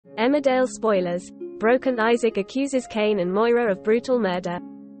Emmerdale spoilers. Broken Isaac accuses Cain and Moira of brutal murder.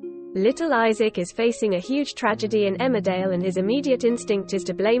 Little Isaac is facing a huge tragedy in Emmerdale and his immediate instinct is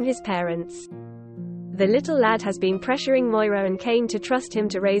to blame his parents. The little lad has been pressuring Moira and Cain to trust him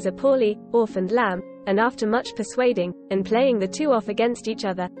to raise a poorly, orphaned lamb, and after much persuading, and playing the two off against each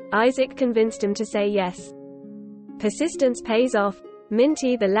other, Isaac convinced him to say yes. Persistence pays off.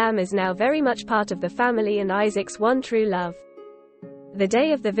 Minty the lamb is now very much part of the family and Isaac's one true love. The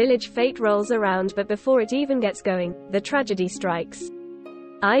day of the village fete rolls around, but before it even gets going, the tragedy strikes.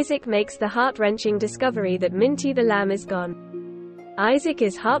 Isaac makes the heart-wrenching discovery that Minty the lamb is gone. Isaac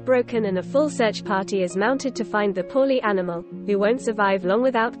is heartbroken and a full search party is mounted to find the poorly animal, who won't survive long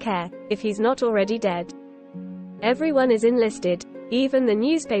without care, if he's not already dead. Everyone is enlisted, even the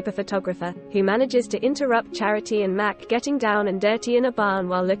newspaper photographer, who manages to interrupt Charity and Mac getting down and dirty in a barn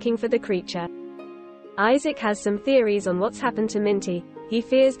while looking for the creature. Isaac has some theories on what's happened to Minty. He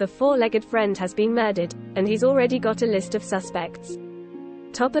fears the four-legged friend has been murdered, and he's already got a list of suspects.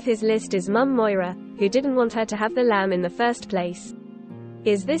 Top of his list is Mum Moira, who didn't want her to have the lamb in the first place.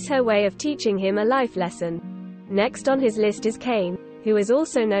 Is this her way of teaching him a life lesson? Next on his list is Cain, who is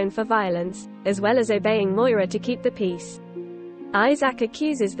also known for violence, as well as obeying Moira to keep the peace. Isaac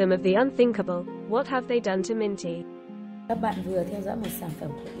accuses them of the unthinkable. What have they done to Minty? Các bạn vừa theo dõi một sản phẩm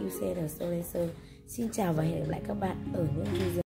của UC Xin chào và hẹn gặp lại các bạn ở những video